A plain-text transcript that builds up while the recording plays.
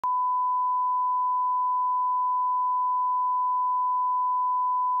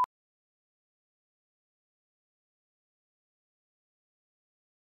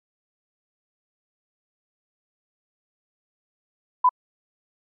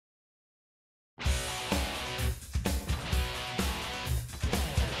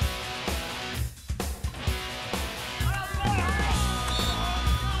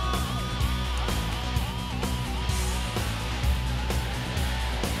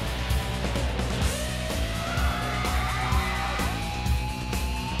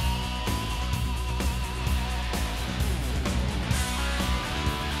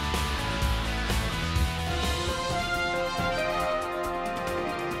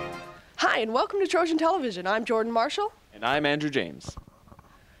Hi, and welcome to Trojan Television. I'm Jordan Marshall. And I'm Andrew James.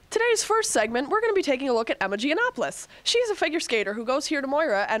 Today's first segment, we're going to be taking a look at Emma Jianopoulos. She's a figure skater who goes here to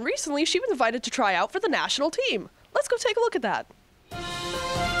Moira, and recently she was invited to try out for the national team. Let's go take a look at that.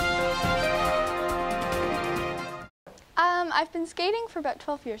 I've been skating for about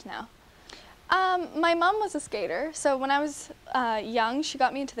 12 years now. My mom was a skater, so when I was young, she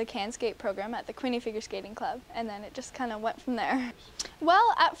got me into the can skate program at the Queenie Figure Skating Club, and then it just kind of went from there.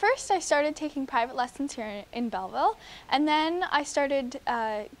 Well, at first I started taking private lessons here in Belleville, and then I started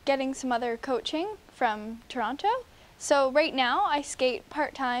getting some other coaching from Toronto. So right now I skate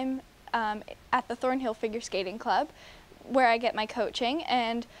part-time at the Thornhill Figure Skating Club, where I get my coaching,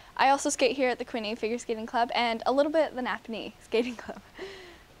 and I also skate here at the Queenie Figure Skating Club and a little bit at the Napanee Skating Club.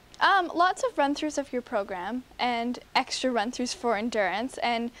 Lots of run-throughs of your program and extra run-throughs for endurance,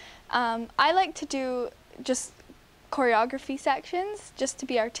 and I like to do just choreography sections just to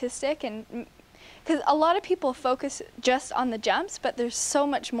be artistic, and because a lot of people focus just on the jumps, but there's so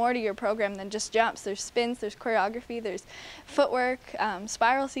much more to your program than just jumps. There's spins, there's choreography, there's footwork,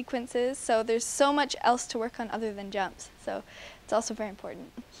 spiral sequences, so there's so much else to work on other than jumps, so it's also very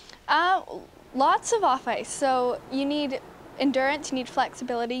important. Lots of off-ice, so you need endurance, you need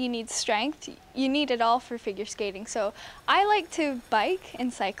flexibility, you need strength, you need it all for figure skating. So I like to bike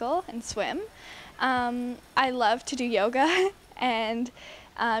and cycle and swim. I love to do yoga and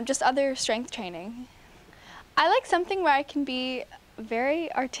just other strength training. I like something where I can be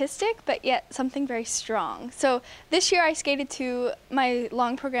very artistic, but yet something very strong. So this year I skated to, my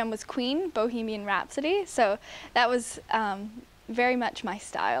long program was Queen, Bohemian Rhapsody, so that was very much my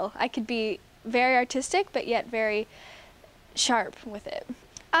style. I could be very artistic, but yet very sharp with it.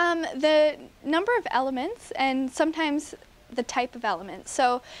 The number of elements and sometimes the type of elements.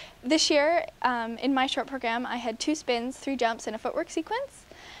 So this year in my short program I had 2 spins, 3 jumps, and a footwork sequence.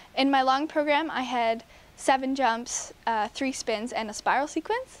 In my long program I had 7 jumps, 3 spins, and a spiral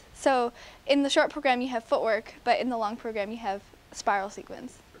sequence. So in the short program you have footwork, but in the long program you have a spiral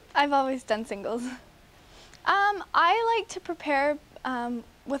sequence. I've always done singles. I like to prepare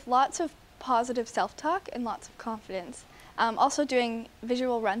with lots of positive self-talk and lots of confidence. Also doing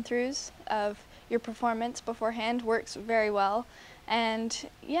visual run-throughs of your performance beforehand works very well. And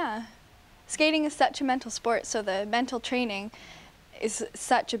yeah, skating is such a mental sport, so the mental training is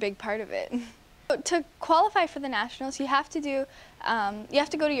such a big part of it. To qualify for the nationals, you have to do, you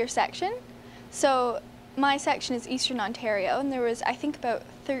have to go to your section. So my section is Eastern Ontario, and there was, I think, about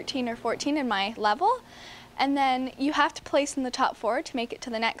 13 or 14 in my level. And then you have to place in the top 4 to make it to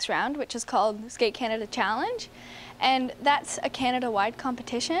the next round, which is called Skate Canada Challenge. And that's a Canada-wide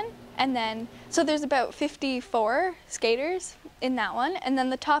competition. And then, so there's about 54 skaters in that one. And then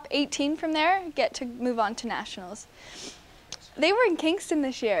the top 18 from there get to move on to nationals. They were in Kingston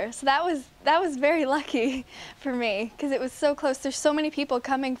this year, so that was very lucky for me because it was so close. There's so many people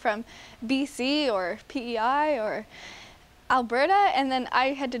coming from BC or PEI or Alberta, and then I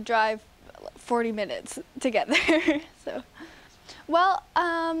had to drive 40 minutes to get there. So, well,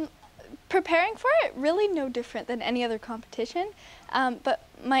 preparing for it, really no different than any other competition, but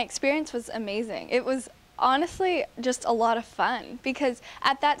my experience was amazing. It was honestly just a lot of fun because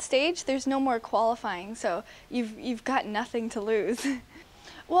at that stage there's no more qualifying, so you've got nothing to lose.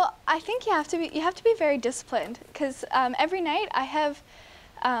 Well, I think you have to be very disciplined because every night I have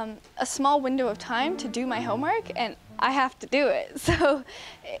a small window of time to do my homework, and I have to do it. So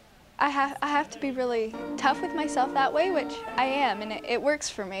I have to be really tough with myself that way, which I am, and it works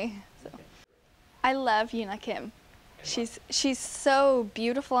for me. So. I love Yuna Kim. She's so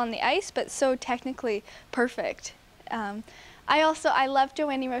beautiful on the ice, but so technically perfect. I love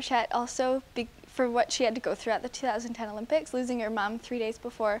Joanie Rochette also for what she had to go through at the 2010 Olympics, losing her mom 3 days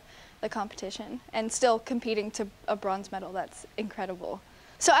before the competition and still competing to a bronze medal. That's incredible.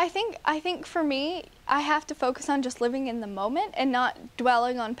 So I think for me, I have to focus on just living in the moment and not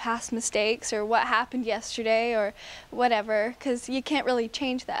dwelling on past mistakes or what happened yesterday or whatever, because you can't really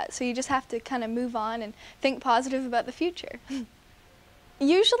change that. So you just have to kind of move on and think positive about the future.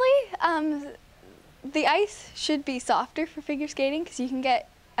 Usually, the ice should be softer for figure skating because you can get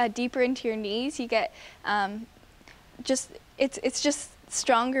deeper into your knees. You get it's just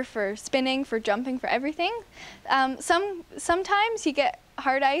stronger for spinning, for jumping, for everything. Sometimes you get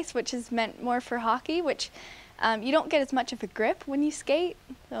hard ice, which is meant more for hockey, which you don't get as much of a grip when you skate.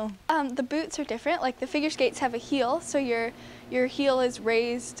 So the boots are different. Like the figure skates have a heel, so your heel is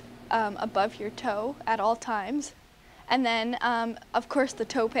raised above your toe at all times. And then, of course, the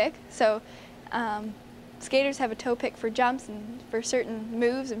toe pick. So skaters have a toe pick for jumps and for certain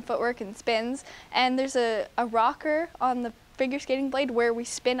moves and footwork and spins. And there's a rocker on the figure skating blade where we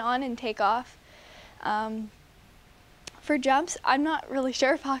spin on and take off. For jumps, I'm not really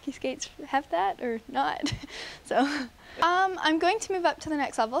sure if hockey skates have that or not. So I'm going to move up to the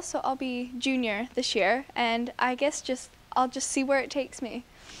next level, so I'll be junior this year, and I guess I'll just see where it takes me.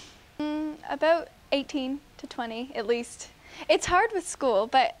 About 18 to 20 at least. It's hard with school,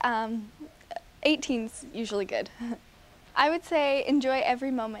 but 18's usually good. I would say enjoy every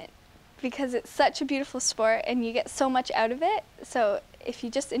moment because it's such a beautiful sport and you get so much out of it. So if you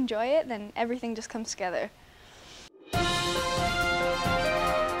just enjoy it, then everything just comes together.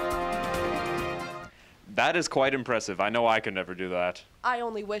 That is quite impressive. I know I could never do that. I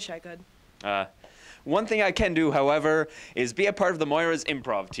only wish I could. One thing I can do, however, is be a part of the Moira's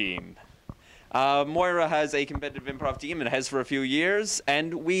improv team. Moira has a competitive improv team and has for a few years,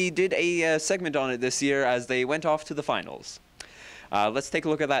 and we did a segment on it this year as they went off to the finals. Let's take a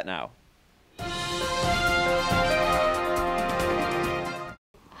look at that now.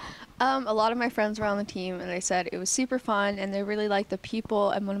 A lot of my friends were on the team, and they said it was super fun, and they really liked the people,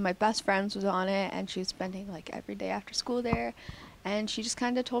 and one of my best friends was on it, and she was spending like every day after school there, and she just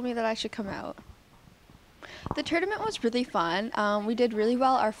kind of told me that I should come out. The tournament was really fun. We did really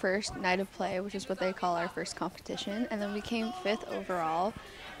well our first night of play, which is what they call our first competition, and then we came 5th overall.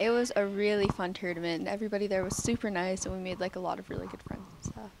 It was a really fun tournament, and everybody there was super nice, and we made like a lot of really good friends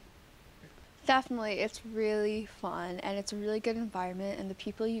and stuff. Definitely, it's really fun, and it's a really good environment, and the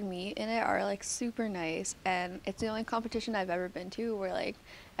people you meet in it are like super nice, and it's the only competition I've ever been to where like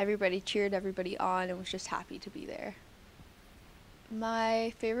everybody cheered everybody on and was just happy to be there.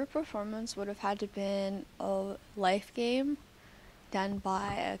 My favorite performance would have had to been a life game done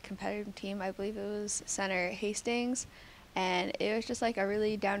by a competitive team. I believe it was Center Hastings, and it was just like a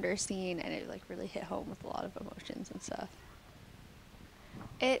really down-to-earth scene, and it like really hit home with a lot of emotions and stuff.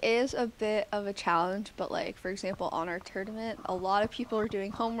 It is a bit of a challenge, but like for example on our tournament, a lot of people were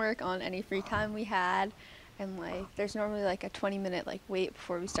doing homework on any free time we had, and like there's normally like a 20-minute like wait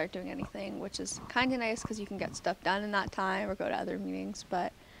before we start doing anything, which is kind of nice because you can get stuff done in that time or go to other meetings,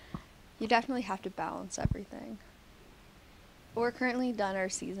 but you definitely have to balance everything. We're currently done our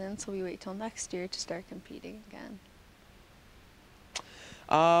season, so we wait till next year to start competing again.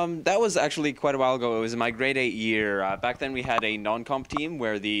 That was actually quite a while ago. It was in my grade 8 year. Back then we had a non-comp team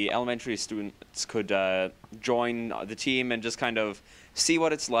where the elementary students could join the team and just kind of see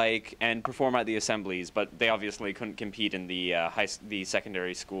what it's like and perform at the assemblies, but they obviously couldn't compete in the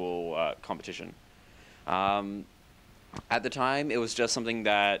secondary school competition. At the time, it was just something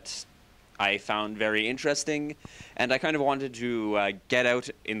that I found very interesting, and I kind of wanted to get out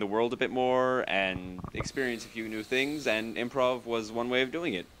in the world a bit more and experience a few new things, and improv was one way of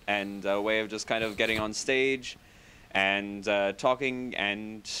doing it, and a way of just kind of getting on stage and talking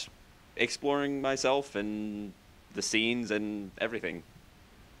and exploring myself and the scenes and everything.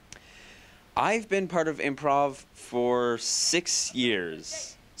 I've been part of improv for 6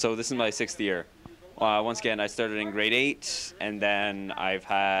 years, so this is my 6th year. Once again, I started in grade 8, and then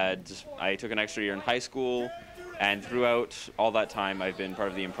I took an extra year in high school, and throughout all that time I've been part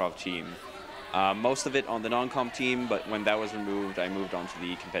of the improv team. Most of it on the non-comp team, but when that was removed, I moved on to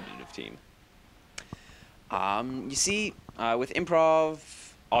the competitive team. You see, with improv,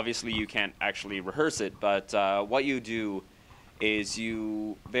 obviously you can't actually rehearse it, but what you do is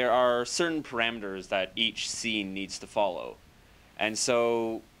there are certain parameters that each scene needs to follow. And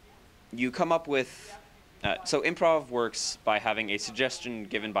so you come up with, so improv works by having a suggestion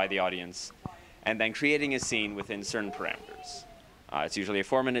given by the audience and then creating a scene within certain parameters. It's usually a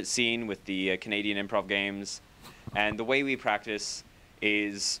 4-minute scene with the Canadian improv games, and the way we practice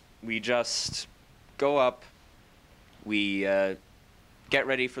is we just go up, we get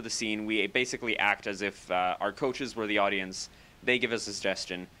ready for the scene, we basically act as if our coaches were the audience, they give us a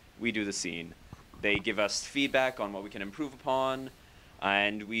suggestion, we do the scene. They give us feedback on what we can improve upon,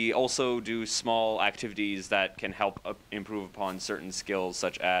 and we also do small activities that can help improve upon certain skills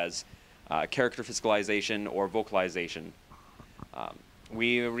such as character physicalization or vocalization.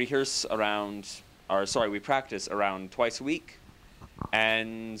 We practice around twice a week,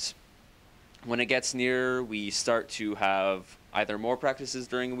 and when it gets near, we start to have either more practices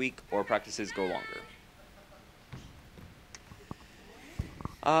during a week or practices go longer.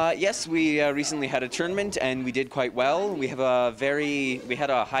 Yes, we recently had a tournament and we did quite well. We had a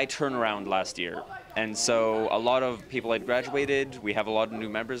high turnaround last year, and so a lot of people had graduated. We have a lot of new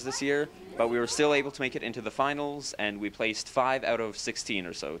members this year, but we were still able to make it into the finals, and we placed 5 out of 16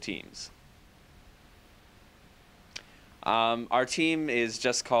 or so teams. Our team is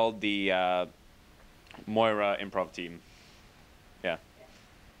just called the Moira improv team. Yeah.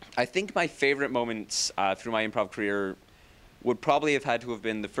 I think my favorite moments through my improv career would probably have had to have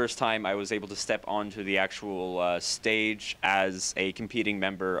been the first time I was able to step onto the actual stage as a competing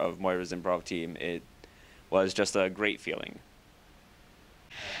member of Moira's improv team. It was just a great feeling.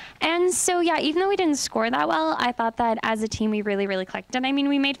 And so, yeah, even though we didn't score that well, I thought that as a team we really, really clicked. And I mean,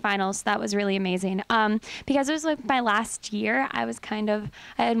 we made finals. So that was really amazing. Because it was like my last year, I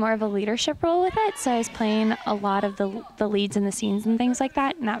had more of a leadership role with it. So I was playing a lot of the leads and the scenes and things like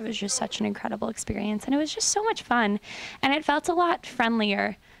that. And that was just such an incredible experience. And it was just so much fun. And it felt a lot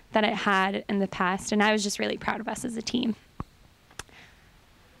friendlier than it had in the past. And I was just really proud of us as a team.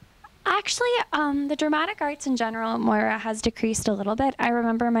 Actually, the dramatic arts in general, Moira, has decreased a little bit. I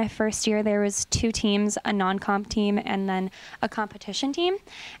remember my first year there was 2 teams, a non-comp team and then a competition team.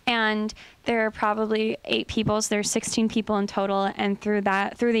 And there are probably 8 people, so there's 16 people in total. And through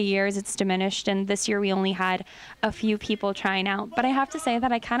the years, it's diminished. And this year we only had a few people trying out. But I have to say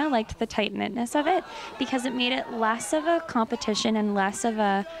that I kind of liked the tight-knitness of it because it made it less of a competition and less of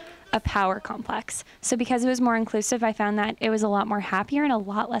a power complex. So because it was more inclusive, I found that it was a lot more happier and a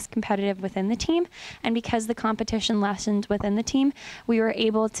lot less competitive within the team. And because the competition lessened within the team, we were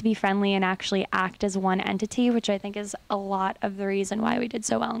able to be friendly and actually act as one entity, which I think is a lot of the reason why we did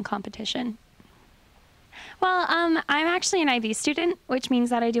so well in competition. Well, I'm actually an IB student, which means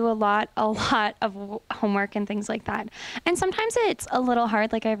that I do a lot of homework and things like that. And sometimes it's a little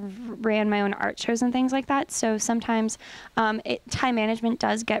hard, like I've ran my own art shows and things like that. So sometimes time management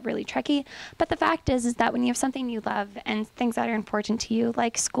does get really tricky. But the fact is that when you have something you love and things that are important to you,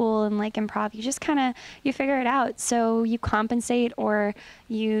 like school and like improv, you just you figure it out. So you compensate or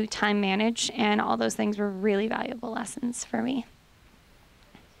you time manage, and all those things were really valuable lessons for me.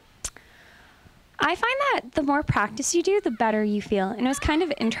 I find that the more practice you do, the better you feel. And it was kind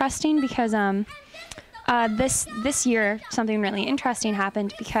of interesting because this year, something really interesting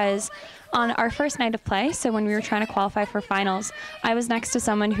happened because on our first night of play, so when we were trying to qualify for finals, I was next to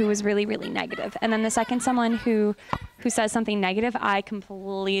someone who was really, really negative. And then the second someone who says something negative, I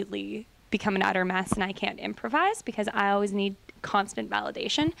completely become an utter mess and I can't improvise because I always need constant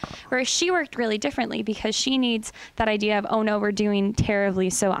validation, whereas she worked really differently because she needs that idea of, oh no, we're doing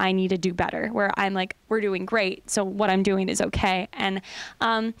terribly, so I need to do better, where I'm like, we're doing great, so what I'm doing is okay. And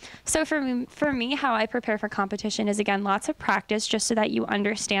so for me, how I prepare for competition is, again, lots of practice just so that you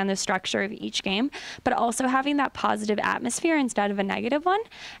understand the structure of each game, but also having that positive atmosphere instead of a negative one,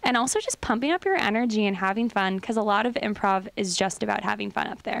 and also just pumping up your energy and having fun, because a lot of improv is just about having fun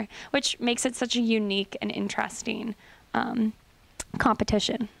up there, which makes it such a unique and interesting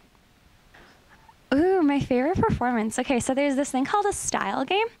competition. Ooh, my favorite performance. Okay, so there's this thing called a style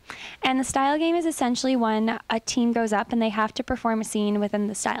game. And the style game is essentially when a team goes up and they have to perform a scene within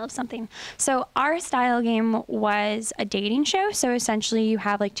the style of something. So our style game was a dating show. So essentially you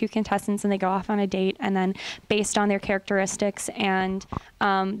have like 2 contestants and they go off on a date, and then based on their characteristics and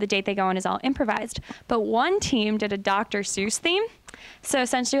the date they go on is all improvised. But one team did a Dr. Seuss theme. So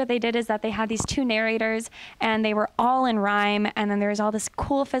essentially what they did is that they had these 2 narrators and they were all in rhyme, and then there was all this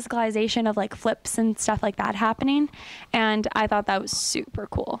cool physicalization of like flips and stuff like that happening. And I thought that was super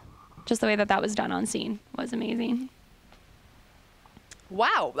cool. Just the way that that was done on scene was amazing.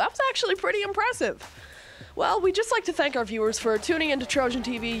 Wow, that was actually pretty impressive. Well, we'd just like to thank our viewers for tuning into Trojan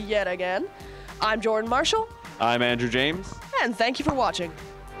TV yet again. I'm Jordan Marshall. I'm Andrew James. And thank you for watching.